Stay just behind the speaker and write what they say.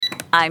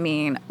I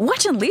mean,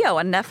 watching Leo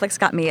on Netflix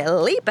got me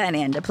leaping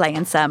into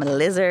playing some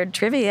lizard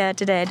trivia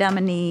today,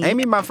 Dominique.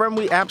 Amy, my friend,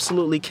 we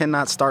absolutely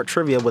cannot start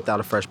trivia without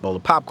a fresh bowl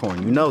of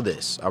popcorn. You know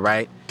this, all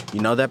right? You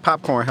know that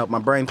popcorn helped my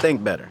brain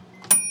think better.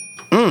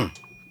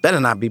 Better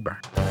not be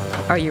burnt.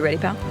 Are you ready,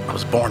 pal? I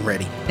was born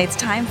ready. It's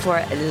time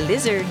for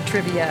lizard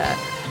trivia.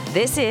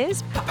 This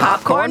is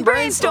Popcorn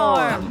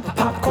Brainstorm.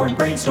 Popcorn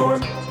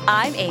Brainstorm.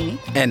 I'm Amy.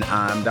 And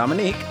I'm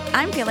Dominique.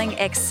 I'm feeling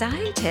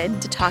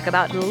excited to talk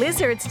about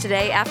lizards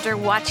today after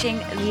watching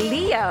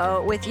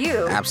Leo with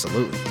you.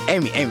 Absolutely.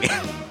 Amy.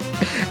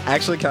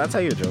 Actually, can I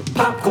tell you a joke?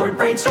 Popcorn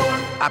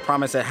Brainstorm. I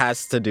promise it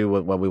has to do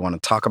with what we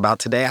want to talk about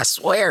today. I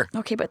swear.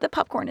 Okay, but the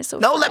popcorn is so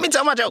No, let me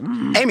tell my joke.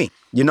 Amy,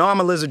 you know I'm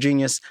a lizard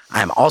genius.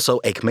 I am also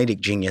a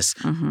comedic genius.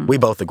 We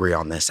both agree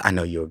on this. I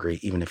know you agree,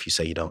 even if you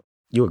say you don't.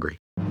 You agree.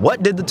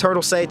 What did the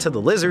turtle say to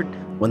the lizard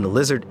when the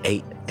lizard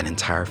ate an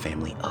entire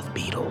family of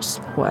beetles?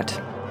 What?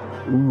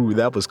 Ooh,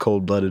 that was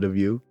cold-blooded of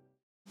you.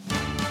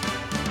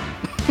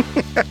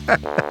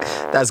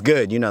 That's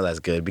good. You know that's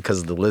good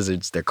because the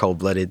lizards, they're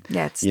cold-blooded.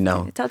 Yeah, it's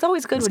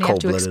always good it's when you have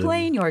to cold-blooded.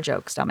 explain your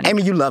jokes, Dominic.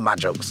 Amy, you love my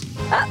jokes.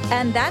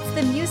 And that's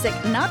the music,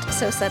 not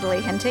so subtly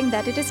hinting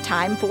that it is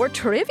time for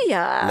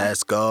trivia.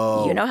 Let's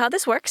go. You know how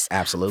this works.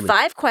 Absolutely.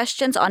 5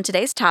 questions on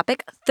today's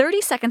topic,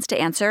 30 seconds to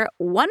answer,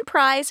 1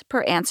 prize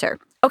per answer.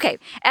 Okay,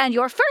 and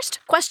your first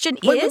question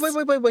is...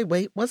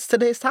 Wait. What's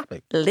today's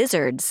topic?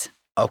 Lizards.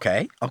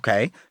 Okay.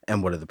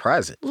 And what are the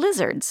prizes?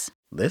 Lizards.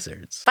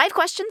 Lizards. 5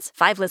 questions,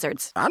 5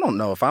 lizards. I don't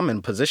know if I'm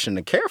in position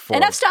to care for.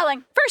 Enough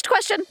stalling. First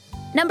question.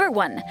 Number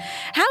 1.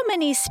 How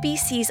many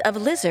species of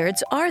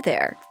lizards are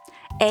there?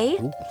 A,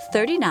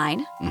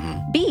 39,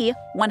 B,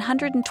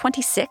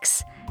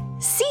 126,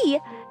 C,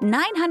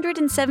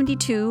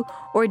 972,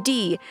 or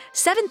D,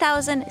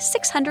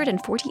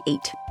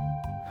 7,648?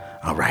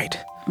 All right.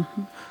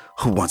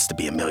 Who wants to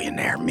be a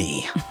millionaire?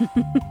 Me.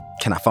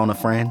 Can I phone a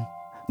friend?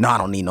 No, I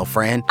don't need no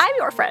friend. I'm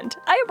your friend.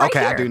 I am right Okay,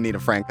 here. I do need a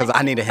friend because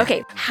I need a hint.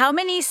 Okay, how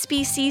many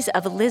species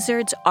of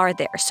lizards are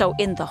there? So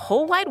in the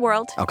whole wide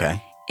world,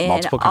 Okay. in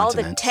Multiple all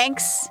the continents.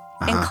 tanks,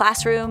 in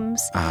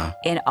classrooms,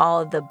 in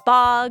all the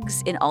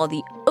bogs, in all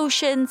the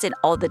oceans, in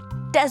all the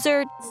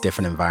deserts.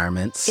 Different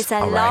environments. It's a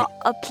All lot right.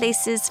 of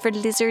places for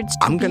lizards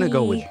to I'm going to be.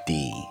 go with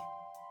D.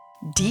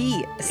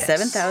 D,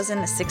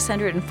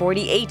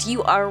 7,648.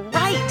 You are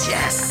right.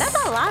 Yes.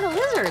 That's a lot of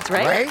lizards,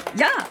 right? Right?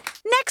 Yeah.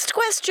 Next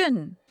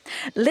question.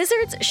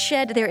 Lizards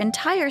shed their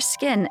entire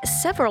skin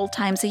several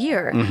times a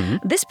year.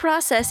 This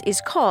process is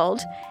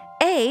called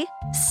A,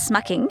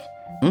 smucking,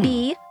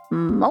 B,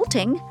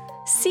 molting,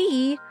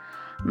 C,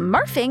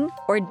 murfing,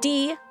 or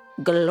D,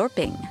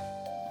 glorping.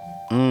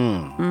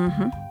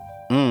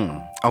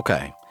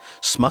 Okay.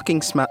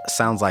 Smucking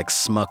sounds like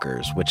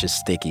Smuckers, which is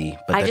sticky,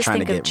 but I they're just trying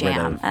to think get of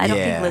jam. rid of. I don't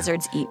think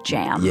lizards eat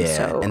jam. Yeah,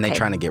 so, and they're okay.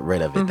 trying to get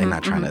rid of it. They're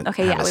not trying to.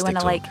 Okay, have yeah, it we want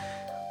stick to it.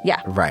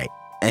 yeah. Right.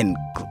 And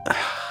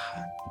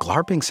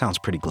glarping sounds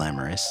pretty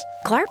glamorous.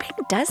 Glarping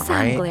does sound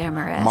Right?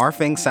 glamorous.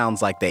 Marfing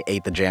sounds like they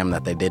ate the jam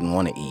that they didn't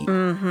want to eat,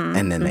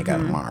 and then they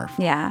got a marf.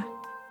 Yeah.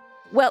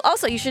 Well,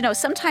 also, you should know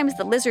sometimes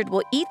the lizard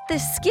will eat the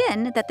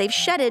skin that they've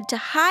shedded to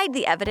hide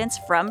the evidence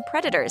from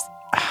predators.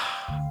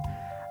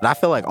 And I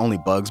feel like only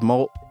bugs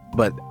molt,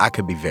 but I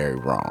could be very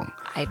wrong.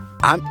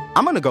 I'm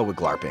gonna go with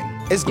glarping.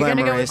 It's You're glamorous. going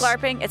to go with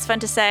glarping? It's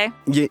fun to say.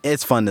 Yeah,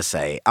 it's fun to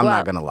say. I'm Well,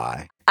 not gonna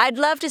lie. I'd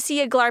love to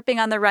see a glarping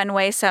on the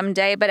runway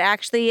someday, but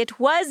actually it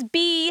was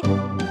B,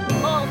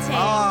 molting.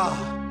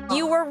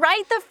 You were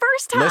right the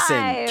first time.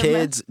 Listen,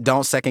 kids,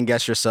 don't second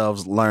guess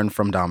yourselves. Learn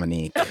from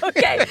Dominique.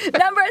 Okay,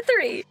 number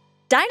 3.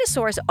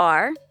 Dinosaurs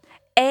are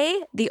A,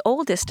 the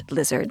oldest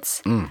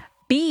lizards,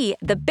 B,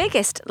 the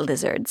biggest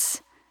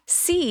lizards,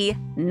 C,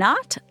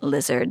 not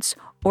lizards,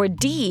 or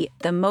D,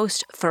 the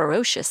most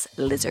ferocious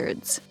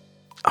lizards.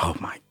 Oh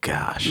my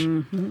gosh.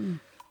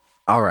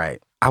 All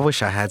right. I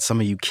wish I had some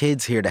of you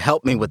kids here to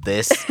help me with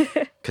this,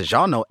 because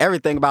y'all know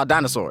everything about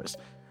dinosaurs.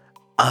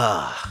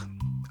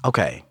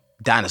 Okay.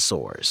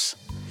 Dinosaurs.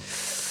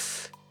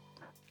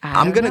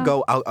 I'm going to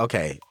go,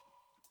 okay.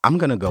 I'm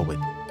going to go with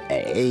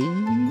A.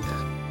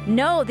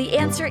 No, the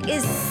answer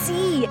is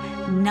C,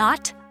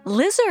 not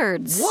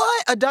lizards.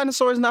 What? A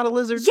dinosaur is not a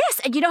lizard? Yes,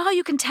 and you know how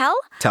you can tell?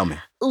 Tell me.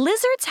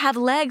 Lizards have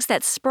legs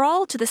that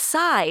sprawl to the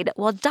side,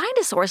 while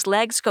dinosaurs'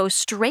 legs go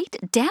straight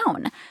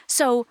down.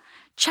 So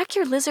check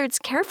your lizards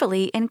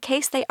carefully in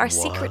case they are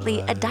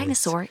secretly a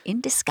dinosaur in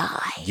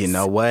disguise. You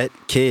know what?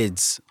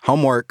 Kids,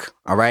 homework,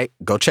 all right?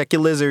 Go check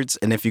your lizards,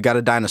 and if you got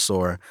a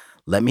dinosaur,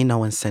 let me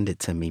know and send it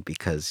to me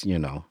because, you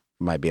know,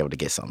 might be able to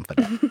get something for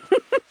that.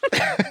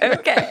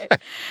 Okay.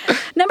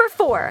 Number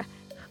 4.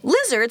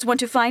 Lizards want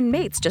to find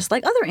mates just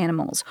like other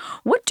animals.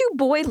 What do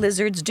boy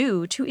lizards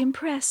do to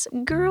impress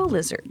girl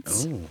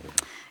lizards? Ooh.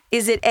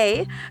 Is it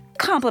A,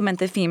 compliment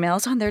the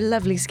females on their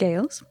lovely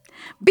scales?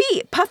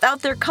 B, puff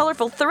out their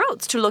colorful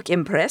throats to look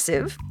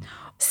impressive?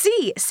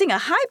 C, sing a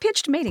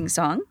high-pitched mating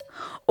song?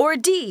 Or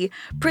D,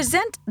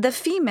 present the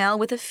female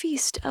with a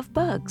feast of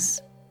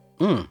bugs?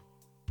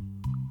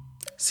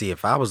 See,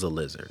 if I was a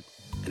lizard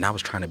and I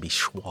was trying to be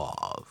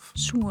suave,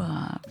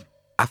 Suave.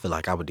 I feel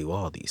like I would do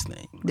all these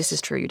things. This is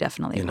true. You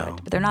definitely You would. know.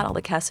 But they're not all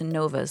the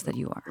Casanovas that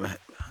you are.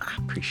 I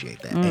appreciate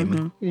that,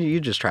 Amy. You're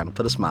just trying to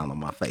put a smile on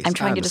my face. I'm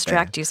trying to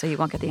distract you so you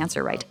won't get the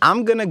answer right.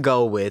 I'm gonna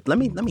go with. Let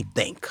me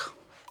think.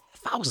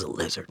 If I was a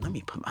lizard, let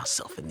me put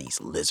myself in these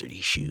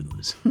lizardy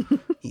shoes.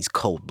 These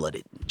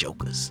cold-blooded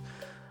jokers.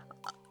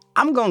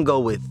 I'm gonna go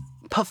with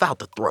puff out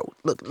the throat.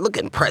 Look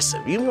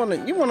impressive. You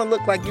wanna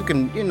look like you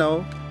can,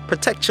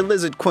 protect your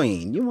lizard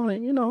queen. You wanna.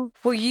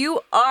 Well, you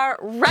are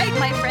right,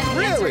 my friend. The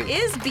Really?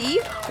 answer is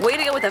B. Way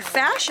to go with a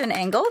fashion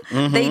angle.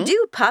 Mm-hmm. They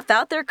do puff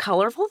out their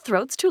colorful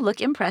throats to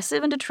look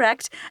impressive and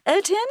attract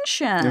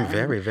attention.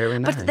 Very, very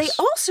nice. But they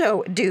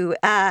also do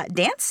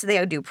dance.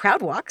 They do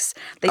proud walks.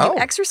 They do Oh.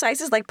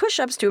 exercises like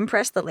push-ups to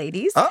impress the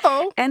ladies.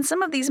 Uh-oh. And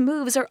some of these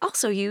moves are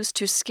also used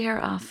to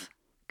scare off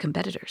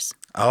competitors.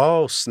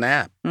 Oh,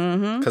 snap.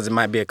 Because it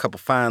might be a couple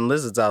fine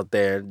lizards out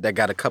there that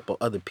got a couple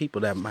other people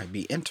that might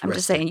be interested. I'm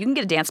just saying, you can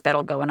get a dance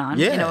battle going on.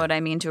 You Yeah. know what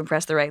I mean? To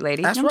impress the right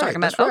lady. That's You know what right.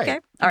 I'm That's talking about. right.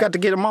 Okay. You All got right. to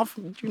get them off,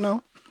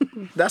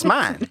 That's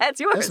mine. That's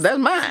yours. That's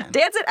mine.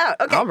 Dance it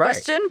out. Okay, All right.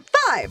 Question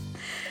 5.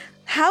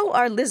 How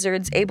are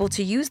lizards able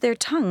to use their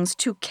tongues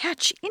to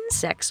catch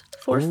insects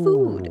for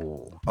food?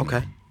 Ooh,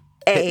 okay.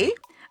 A.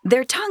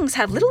 Their tongues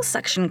have little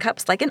suction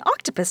cups like an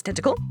octopus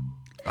tentacle.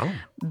 Oh.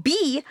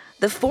 B.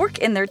 The fork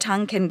in their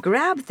tongue can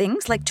grab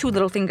things like 2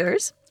 little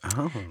fingers.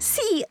 Oh.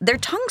 C. Their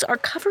tongues are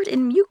covered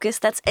in mucus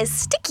that's as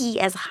sticky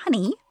as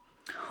honey.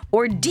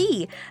 Or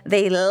D.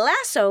 They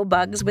lasso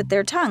bugs with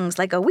their tongues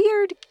like a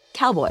weird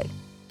cowboy.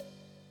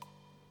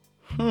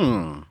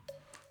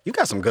 You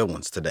got some good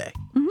ones today.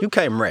 You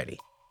came ready,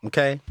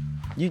 okay?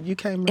 You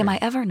came ready. Am I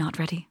ever not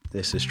ready?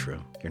 This is true.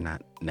 You're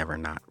never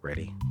not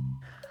ready.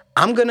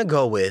 I'm going to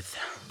go with,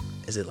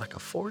 is it like a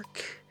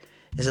fork?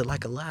 Is it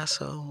like a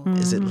lasso?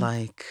 Is it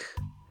like,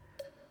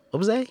 what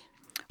was A?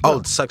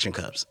 Oh, suction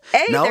cups.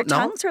 A. No, Their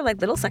tongues are like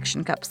little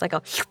suction cups, like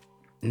a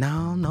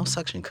No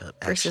suction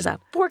cup. versus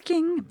actually. a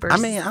forking I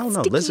versus mean, I don't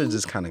know. sticky. Lizards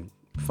is kind of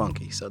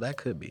funky, so that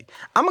could be.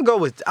 I'm gonna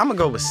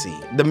go with C,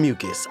 the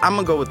mucus. I'm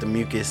gonna go with the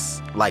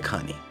mucus like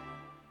honey.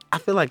 I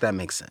feel like that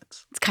makes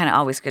sense. It's kind of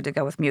always good to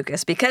go with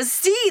mucus because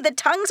C. The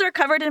tongues are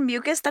covered in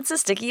mucus that's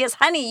as sticky as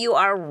honey. You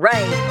are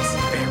right.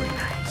 Very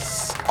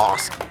nice.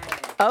 Awesome.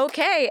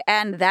 Okay,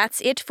 and that's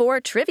it for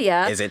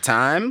trivia. Is it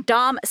time?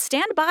 Dom,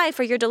 stand by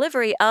for your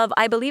delivery of,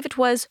 I believe it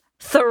was,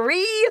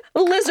 3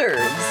 lizards.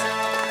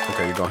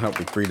 Okay, you're gonna help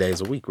me 3 days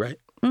a week, right?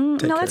 No,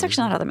 Take that's care of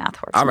actually not how the math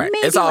works. All right,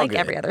 Maybe it's all like good.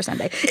 every other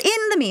Sunday.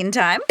 In the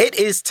meantime, It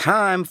is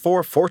time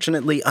for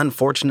Fortunately,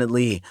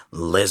 Unfortunately,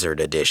 Lizard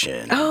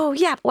Edition. oh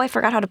yeah, I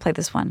forgot how to play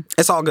this one.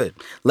 It's all good.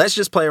 Let's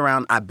just play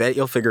around. I bet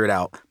you'll figure it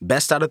out.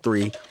 Best out of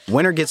 3.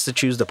 Winner gets to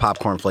choose the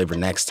popcorn flavor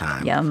next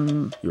time.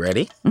 Yum. You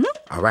ready? Mm-hmm.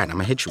 All right, I'm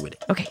gonna hit you with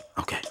it. Okay,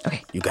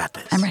 Okay. You got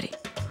this. I'm ready.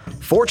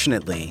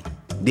 Fortunately,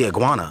 the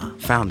iguana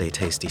found a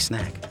tasty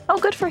snack. Oh,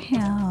 good for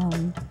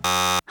him.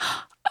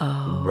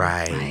 Oh,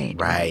 Right.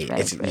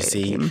 It's, you right.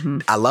 see,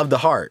 I love the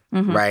heart,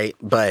 right?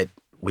 But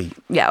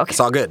Yeah, okay. it's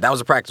all good. That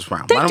was a practice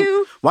round. Take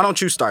 2. Why don't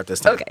you start this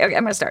time? Okay,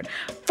 I'm gonna start.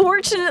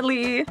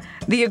 Fortunately,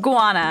 the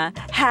iguana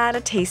had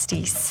a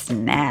tasty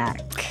snack.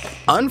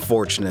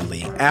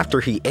 Unfortunately, after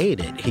he ate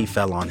it, he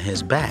fell on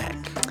his back.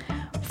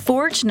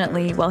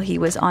 Fortunately, while he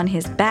was on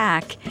his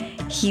back,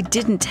 he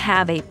didn't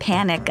have a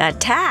panic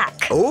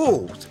attack.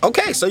 Ooh,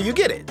 okay, so you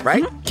get it,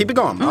 right? Keep it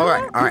going. All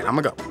right, I'm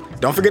gonna go.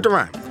 Don't forget to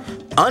rhyme.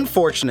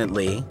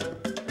 Unfortunately,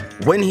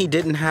 when he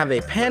didn't have a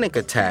panic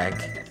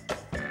attack,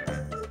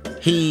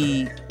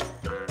 he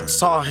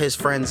saw his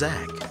friend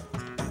Zach.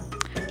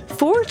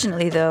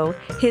 Fortunately, though,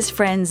 his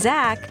friend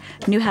Zach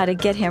knew how to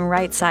get him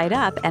right side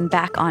up and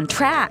back on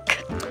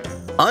track.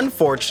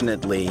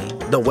 Unfortunately,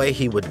 the way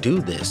he would do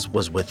this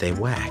was with a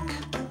whack.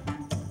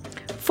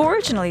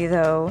 Fortunately,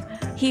 though,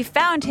 he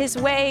found his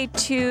way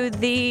to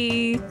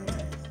the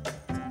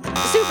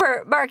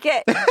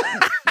supermarket.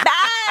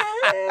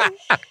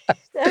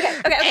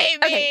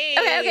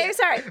 Okay,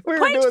 sorry. We were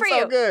Point doing for so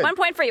you. good. 1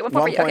 point for you. 1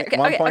 One point for you. point-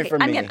 one point for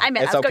me. I'm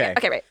in. It's okay.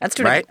 Okay, right. That's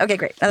 2 Right? Okay,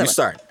 great. Another You one.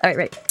 start. All right,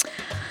 right.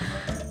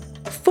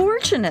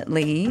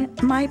 Fortunately,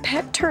 my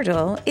pet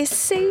turtle is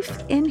safe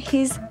in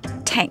his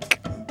tank.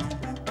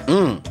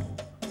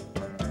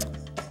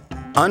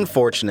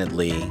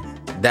 Unfortunately,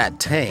 that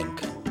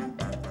tank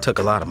took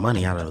a lot of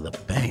money out of the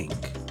bank.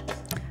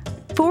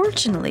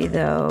 Fortunately,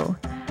 though,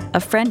 a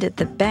friend at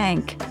the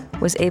bank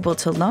was able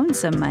to loan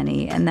some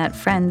money, and that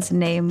friend's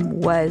name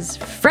was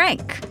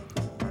Frank.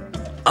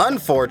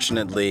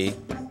 Unfortunately,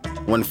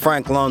 when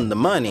Frank loaned the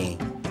money,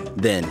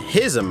 then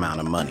his amount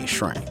of money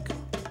shrank.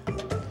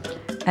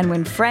 And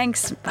when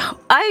Frank's... darn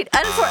it.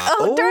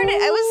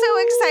 I was so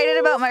excited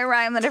about my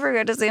rhyme that I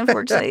forgot to say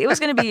unfortunately. It was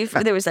going to be...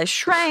 There was a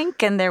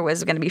shrank, and there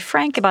was going to be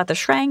Frank about the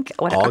shrank.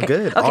 Whatever. All Okay.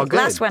 good, Okay, all good.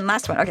 last one.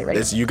 Okay,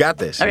 ready? You got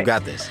this. You Okay.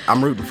 got this.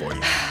 I'm rooting for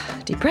you.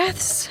 Deep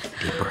breaths.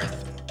 Deep breath.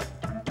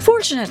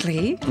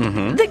 Fortunately,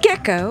 the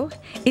gecko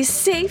is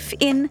safe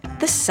in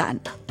the sun.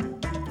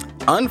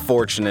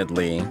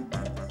 Unfortunately,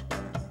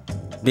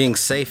 being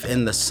safe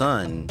in the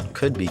sun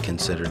could be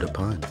considered a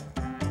pun.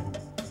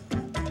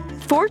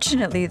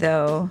 Fortunately,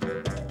 though,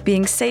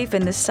 Being safe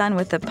in the sun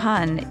with a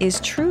pun is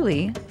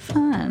truly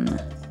fun.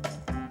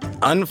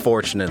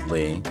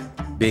 Unfortunately,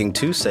 being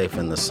too safe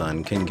in the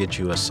sun can get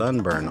you a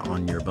sunburn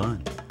on your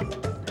bun.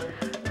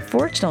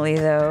 Fortunately,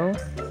 though,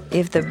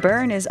 if the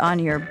burn is on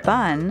your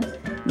bun,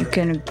 you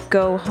can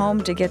go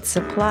home to get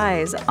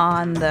supplies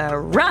on the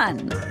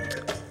run.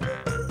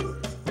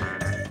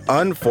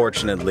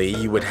 Unfortunately,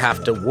 you would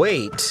have to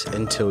wait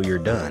until you're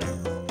done.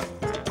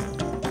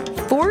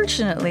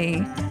 Fortunately,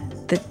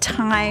 the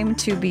time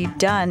to be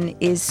done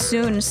is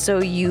soon, so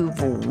you've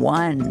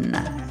won.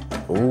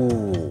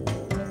 Ooh.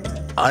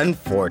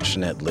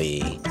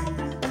 Unfortunately,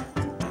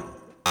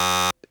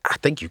 I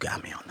think you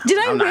got me on that. Did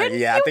I win?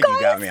 Yeah, I think you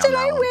got me on that one. Did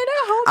I win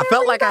at home? I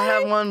felt like I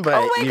had one, but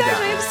oh my you gosh,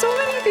 got I it. have so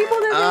many people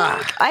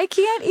that I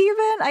can't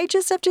even. I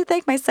just have to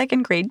thank my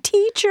second grade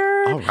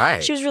teacher. All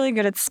right. She was really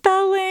good at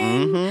spelling.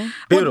 Mm-hmm.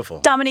 Beautiful.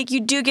 Well, Dominique,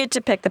 you do get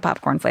to pick the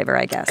popcorn flavor,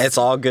 I guess. It's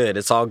all good.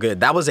 It's all good.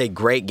 That was a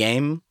great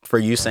game for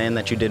you saying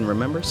that you didn't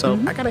remember. So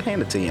I got to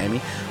hand it to you,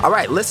 Amy. All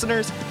right,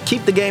 listeners,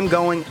 keep the game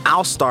going.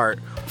 I'll start.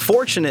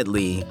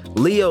 Fortunately,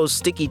 Leo's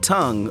sticky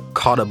tongue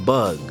caught a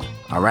bug.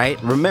 All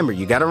right? Remember,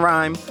 you got to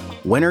rhyme.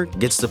 Winner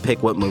gets to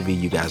pick what movie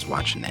you guys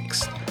watch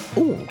next.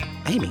 Ooh,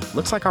 Amy,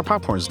 looks like our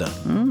popcorn's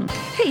done.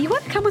 Hey, you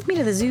want to come with me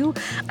to the zoo?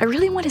 I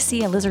really want to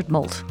see a lizard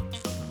molt.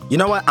 You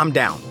know what? I'm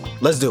down.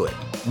 Let's do it.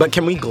 But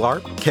can we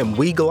glarp? Can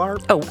we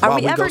glarp? Oh, are while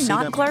we go ever see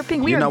not them?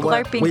 glarping? We You are know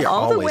what? glarping We are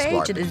all the always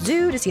way to glarping. the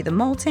zoo to see the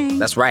molting.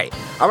 That's right.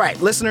 All right,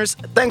 listeners,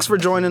 thanks for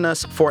joining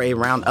us for a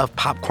round of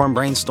Popcorn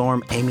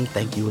Brainstorm. Amy,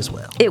 thank you as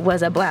well. It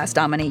was a blast,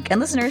 Dominique. And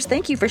listeners,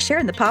 thank you for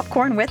sharing the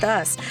popcorn with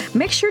us.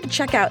 Make sure to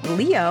check out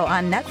Leo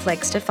on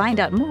Netflix to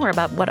find out more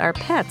about what our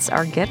pets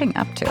are getting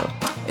up to.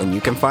 And you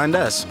can find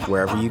us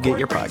wherever you get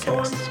your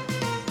podcasts.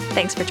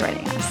 Thanks for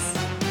joining us.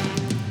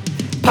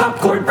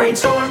 Popcorn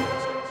Brainstorm.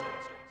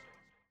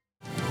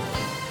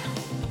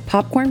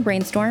 Popcorn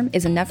Brainstorm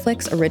is a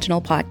Netflix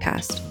original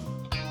podcast.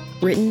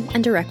 Written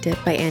and directed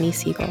by Annie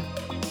Siegel.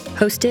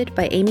 Hosted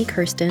by Amy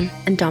Kirsten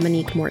and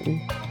Dominique Morton.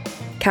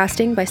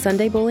 Casting by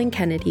Sunday Bowling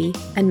Kennedy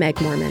and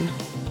Meg Mormon.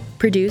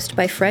 Produced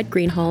by Fred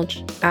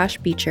Greenhalgh, Ash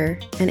Beecher,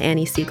 and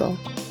Annie Siegel.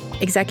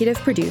 Executive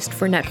produced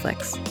for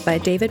Netflix by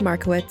David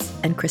Markowitz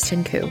and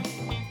Kristen Koo.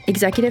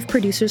 Executive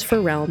producers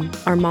for Realm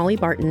are Molly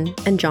Barton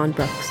and John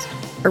Brooks.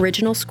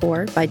 Original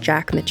score by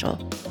Jack Mitchell.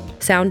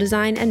 Sound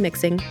design and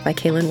mixing by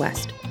Kaylin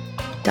West.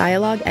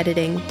 Dialogue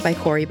editing by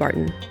Corey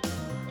Barton.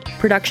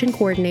 Production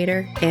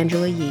coordinator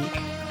Angela Yee.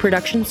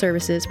 Production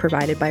services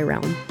provided by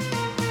Realm.